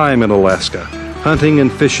their time in Alaska, hunting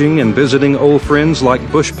and fishing and visiting old friends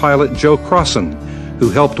like bush pilot Joe Crossan, who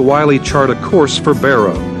helped Wiley chart a course for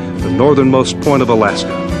Barrow, the northernmost point of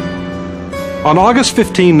Alaska. On August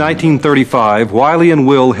 15, 1935, Wiley and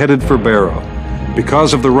Will headed for Barrow.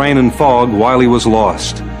 Because of the rain and fog, Wiley was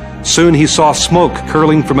lost. Soon he saw smoke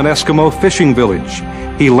curling from an Eskimo fishing village.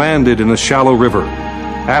 He landed in a shallow river.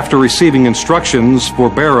 After receiving instructions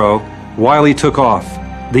for Barrow, Wiley took off.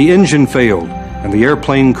 The engine failed, and the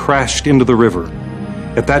airplane crashed into the river.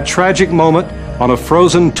 At that tragic moment, on a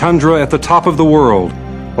frozen tundra at the top of the world,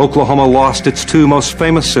 Oklahoma lost its 2 most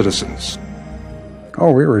famous citizens.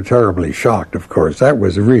 Oh, we were terribly shocked, of course. That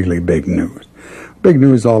was really big news. Big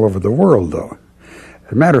news all over the world, though.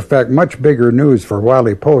 As a matter of fact, much bigger news for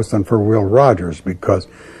Wiley Post than for Will Rogers, because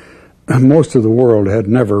most of the world had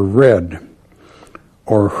never read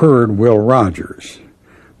or heard Will Rogers.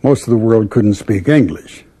 Most of the world couldn't speak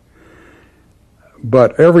English.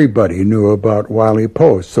 But everybody knew about Wiley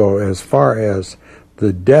Post, so as far as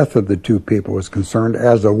the death of the 2 people was concerned,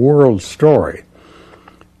 as a world story,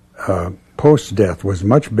 Post's death was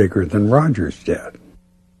much bigger than Rogers' death.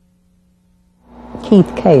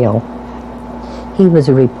 Keith Cale, he was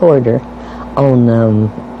a reporter on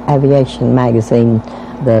aviation magazine,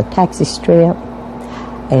 The Taxi Strip,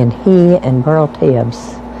 and he and Burl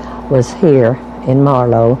Tibbs was here in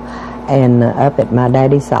Marlow and up at my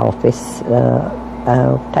daddy's office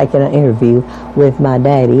taking an interview with my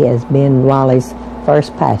daddy as being Wiley's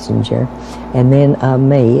first passenger, and then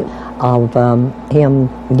me, of him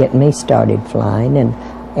getting me started flying,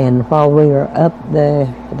 and while we were up there,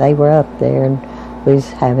 they were up there, and we was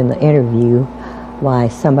having the interview, why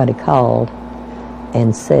somebody called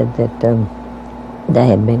and said that they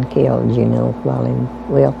had been killed, Wiley and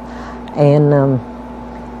Will, and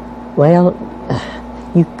well,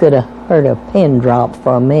 you could have heard a pin drop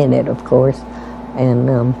for a minute, of course, and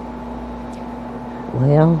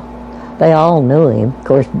well, they all knew him. Of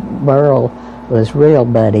course, Burl was real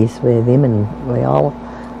buddies with him, and we all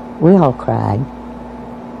cried.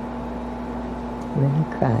 Really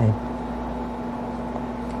cried.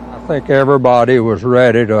 I think everybody was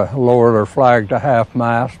ready to lower their flag to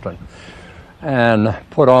half-mast and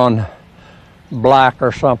put on black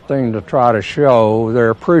or something to try to show their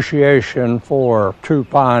appreciation for 2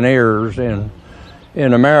 pioneers in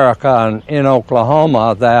America and in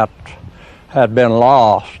Oklahoma that had been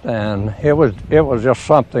lost, and it was just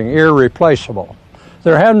something irreplaceable.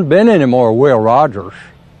 There hadn't been any more Will Rogers,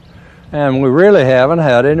 and we really haven't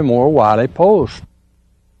had any more Wiley Post.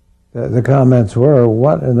 The comments were,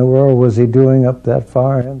 what in the world was he doing up that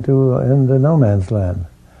far into no man's land?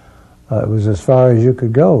 It was as far as you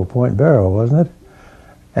could go, Point Barrow, wasn't it?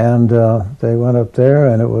 And they went up there,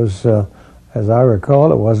 and it was, as I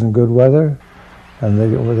recall, it wasn't good weather, and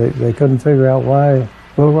they couldn't figure out why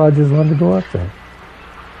Will Rogers wanted to go up there.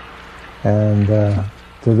 And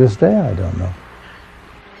to this day, I don't know.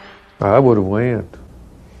 I would have went.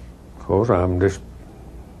 Of course,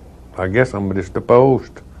 I guess I'm just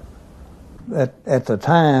opposed. At the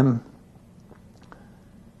time,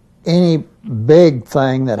 any big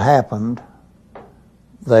thing that happened,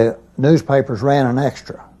 the newspapers ran an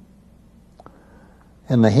extra.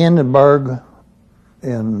 And the Hindenburg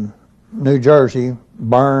in New Jersey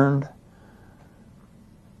burned,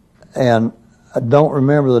 and I don't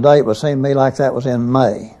remember the date, but it seemed to me like that was in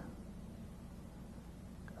May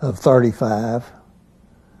of 35.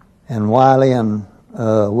 And Wiley and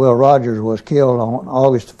Will Rogers was killed on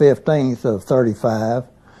August 15th of 35,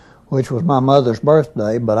 which was my mother's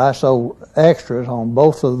birthday, but I sold extras on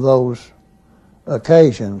both of those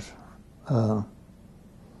occasions. I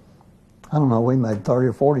don't know, we made 30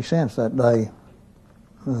 or 40 cents that day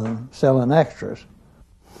selling extras.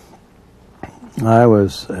 I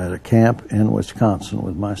was at a camp in Wisconsin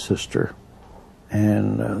with my sister,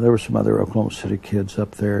 and there were some other Oklahoma City kids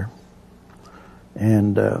up there,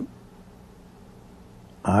 and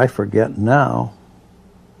I forget now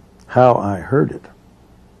how I heard it,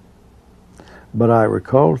 but I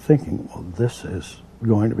recall thinking, well, this is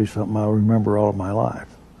going to be something I'll remember all of my life.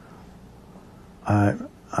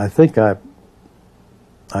 I think I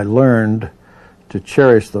learned to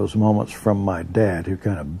cherish those moments from my dad, who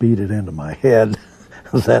kind of beat it into my head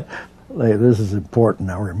that, hey, this is important,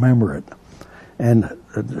 now remember it. And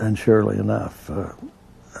surely enough,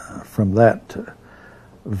 from that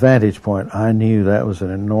vantage point, I knew that was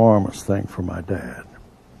an enormous thing for my dad,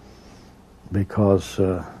 because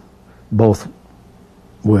both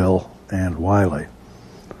Will and Wiley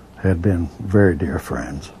had been very dear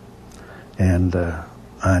friends, and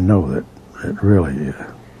I know that it really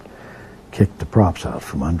kicked the props out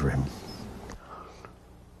from under him.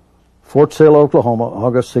 Fort Sill, Oklahoma,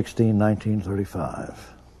 August 16,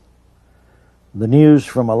 1935. The news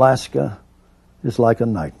from Alaska is like a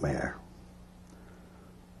nightmare.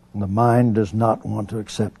 The mind does not want to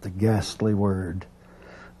accept the ghastly word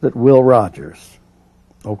that Will Rogers,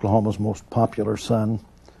 Oklahoma's most popular son,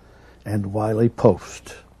 and Wiley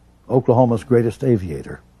Post, Oklahoma's greatest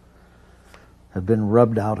aviator, have been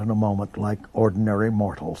rubbed out in a moment like ordinary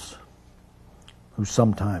mortals who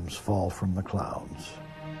sometimes fall from the clouds.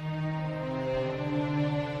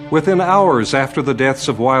 Within hours after the deaths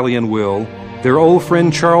of Wiley and Will, their old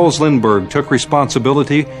friend Charles Lindbergh took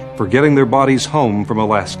responsibility for getting their bodies home from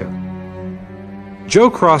Alaska. Joe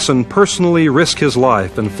Crossan personally risked his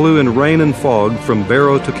life and flew in rain and fog from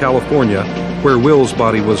Barrow to California, where Will's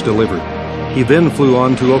body was delivered. He then flew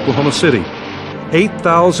on to Oklahoma City.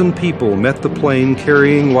 8,000 people met the plane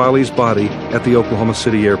carrying Wiley's body at the Oklahoma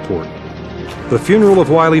City airport. The funeral of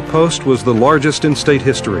Wiley Post was the largest in state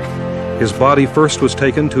history. His body first was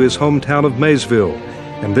taken to his hometown of Maysville,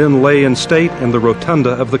 and then lay in state in the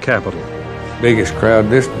rotunda of the Capitol. Biggest crowd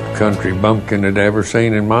this country bumpkin had ever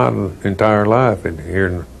seen in my entire life here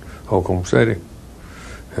in Oklahoma City.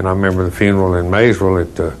 And I remember the funeral in Maysville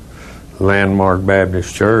at the Landmark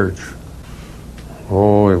Baptist Church.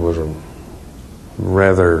 Oh, it was a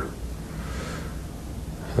rather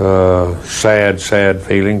sad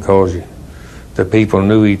feeling, because the people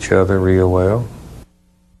knew each other real well.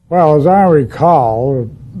 Well, as I recall,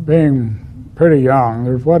 being pretty young,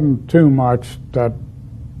 there wasn't too much that,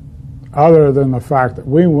 other than the fact that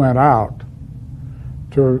we went out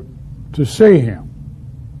to see him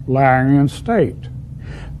lying in state.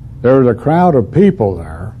 There was a crowd of people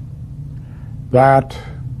there that,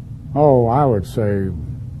 I would say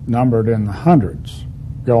numbered in the hundreds,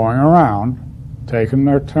 going around, taking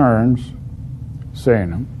their turns,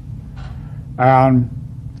 seeing him. And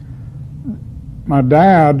my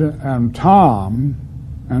dad and Tom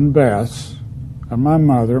and Bess and my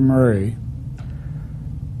mother, Marie,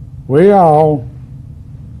 we all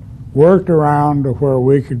worked around to where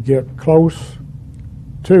we could get close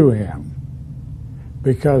to him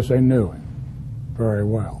because they knew him very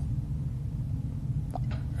well.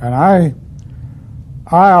 And I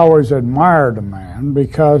always admired the man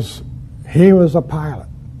because he was a pilot.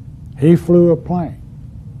 He flew a plane.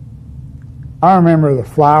 I remember the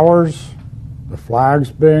flowers, the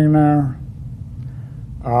flags being there,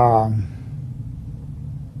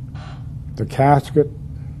 the casket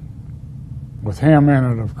with him in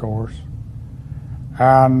it, of course,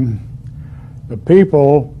 and the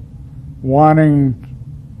people wanting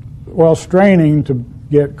straining to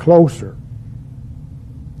get closer.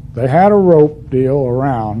 They had a rope deal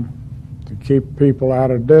around to keep people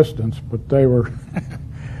at a distance, but they were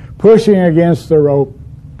pushing against the rope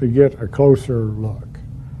to get a closer look.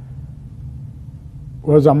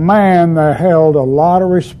 Was a man that held a lot of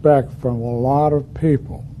respect from a lot of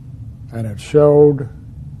people, and it showed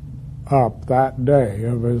up that day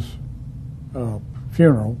of his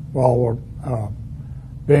funeral while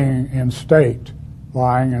being in state,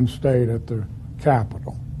 lying in state at the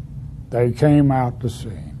Capitol. They came out to see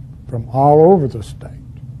him from all over the state.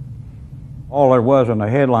 All there was in the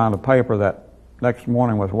headline of the paper that next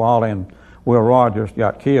morning was Wiley and Will Rogers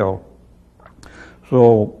got killed.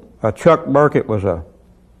 So Chuck Burkett was a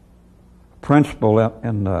principal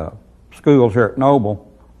in the schools here at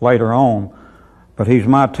Noble later on, but he's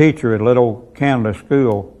my teacher at Little Canada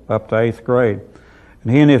School up to 8th grade.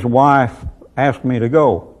 And he and his wife asked me to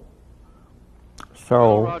go.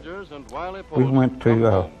 So we went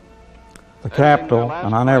to the Capitol,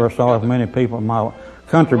 and I never saw as many people. My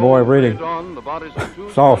country boy really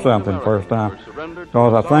saw something first time,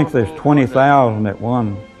 because I think there's 20,000 at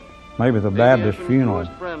one, maybe the Baptist funeral,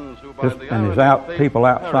 and there's people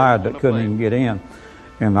outside that couldn't even get in.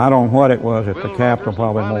 And I don't know what it was at the Capitol,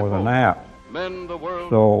 probably more than that.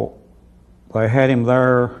 So they had him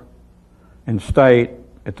there in state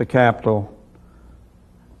at the Capitol,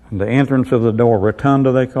 and the entrance of the door,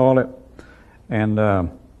 rotunda they call it, and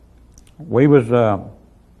we was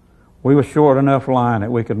short enough line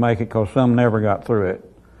that we could make it, because some never got through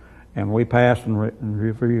it, and we passed in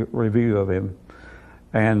review of him.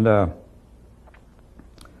 And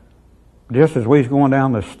just as we was going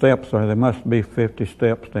down the steps there must be 50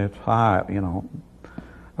 steps that's high, you know.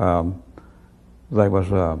 There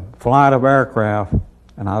was a flight of aircraft,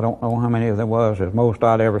 and I don't know how many there was. It's most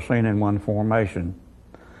I'd ever seen in one formation.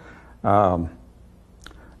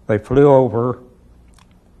 They flew over,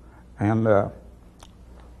 and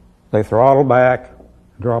they throttled back,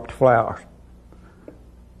 dropped flowers.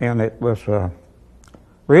 And it was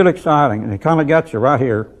real exciting, and it kind of got you right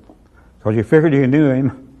here, because you figured you knew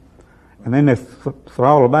him. And then they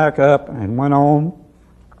throttled back up and went on.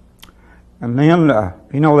 And then,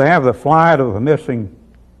 you know, they have the flight of the missing,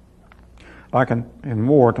 like in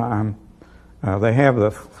wartime. They have the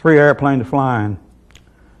 3 airplanes flying.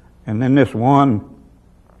 And then this one,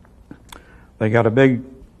 they got a big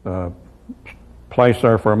place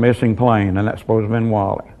there for a missing plane, and that's supposed to have been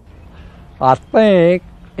Wiley. I think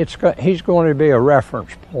he's going to be a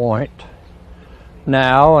reference point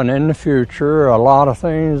now and in the future. A lot of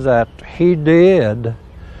things that he did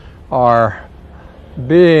are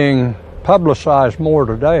being publicized more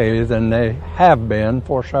today than they have been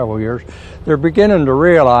for several years. They're beginning to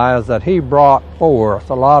realize that he brought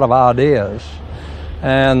forth a lot of ideas,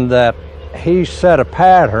 and that he set a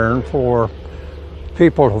pattern for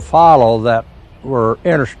people to follow that were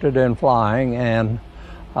interested in flying, and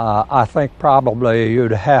I think probably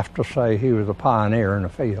you'd have to say he was a pioneer in the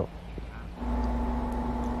field.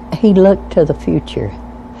 He looked to the future,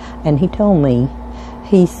 and he told me,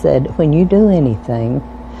 he said, when you do anything,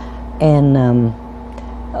 and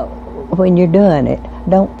when you're doing it,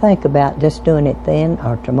 don't think about just doing it then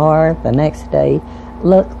or tomorrow, the next day.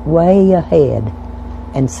 Look way ahead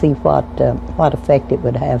and see what effect it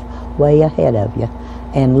would have way ahead of you.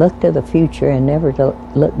 And look to the future and never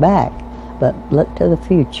look back, but look to the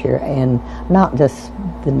future, and not just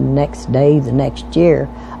the next day, the next year,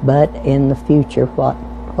 but in the future what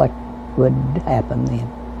would happen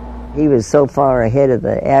then. He was so far ahead of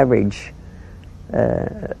the average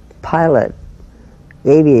pilot,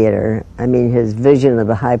 aviator. I mean, his vision of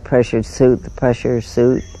the high-pressure suit, the pressure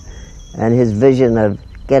suit, and his vision of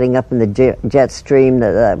getting up in the jet stream,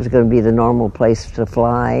 that was going to be the normal place to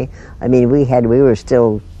fly. I mean, we were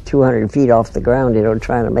still 200 feet off the ground, you know,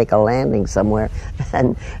 trying to make a landing somewhere,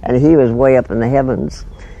 and he was way up in the heavens.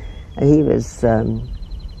 And he was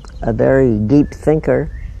a very deep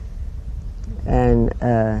thinker, and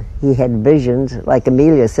he had visions. Like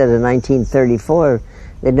Amelia said in 1934,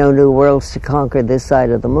 there are no new worlds to conquer this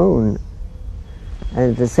side of the moon.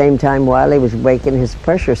 And at the same time, Wiley was making his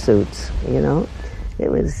pressure suits, you know. It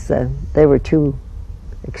was, they were two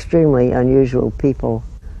extremely unusual people,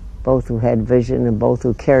 both who had vision and both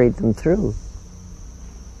who carried them through.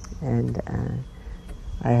 And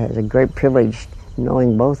I had a great privilege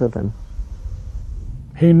knowing both of them.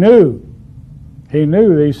 He knew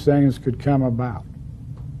these things could come about.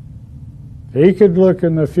 He could look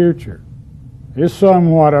in the future. He's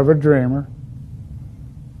somewhat of a dreamer.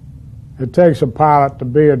 It takes a pilot to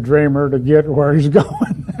be a dreamer to get where he's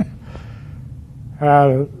going.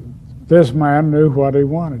 This man knew what he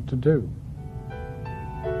wanted to do.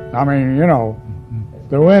 I mean, you know,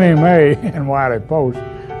 the Winnie Mae and Wiley Post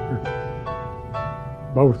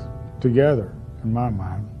are both together in my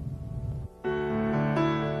mind.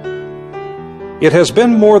 It has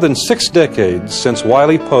been more than 6 decades since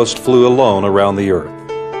Wiley Post flew alone around the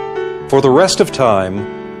Earth. For the rest of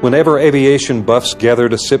time, whenever aviation buffs gather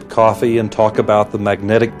to sip coffee and talk about the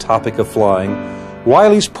magnetic topic of flying,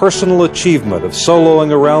 Wiley's personal achievement of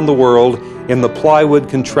soloing around the world in the plywood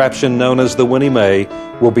contraption known as the Winnie Mae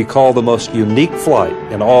will be called the most unique flight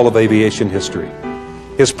in all of aviation history.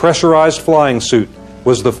 His pressurized flying suit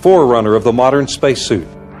was the forerunner of the modern spacesuit.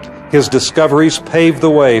 His discoveries paved the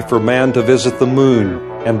way for man to visit the moon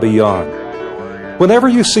and beyond. Whenever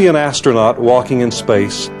you see an astronaut walking in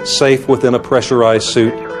space, safe within a pressurized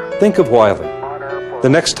suit, think of Wiley. The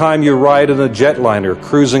next time you ride in a jetliner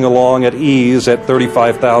cruising along at ease at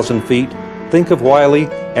 35,000 feet, think of Wiley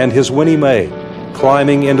and his Winnie Mae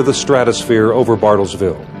climbing into the stratosphere over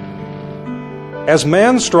Bartlesville. As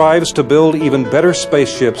man strives to build even better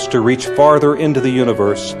spaceships to reach farther into the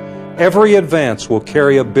universe, every advance will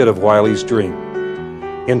carry a bit of Wiley's dream.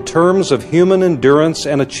 In terms of human endurance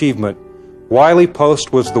and achievement, Wiley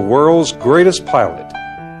Post was the world's greatest pilot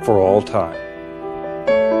for all time.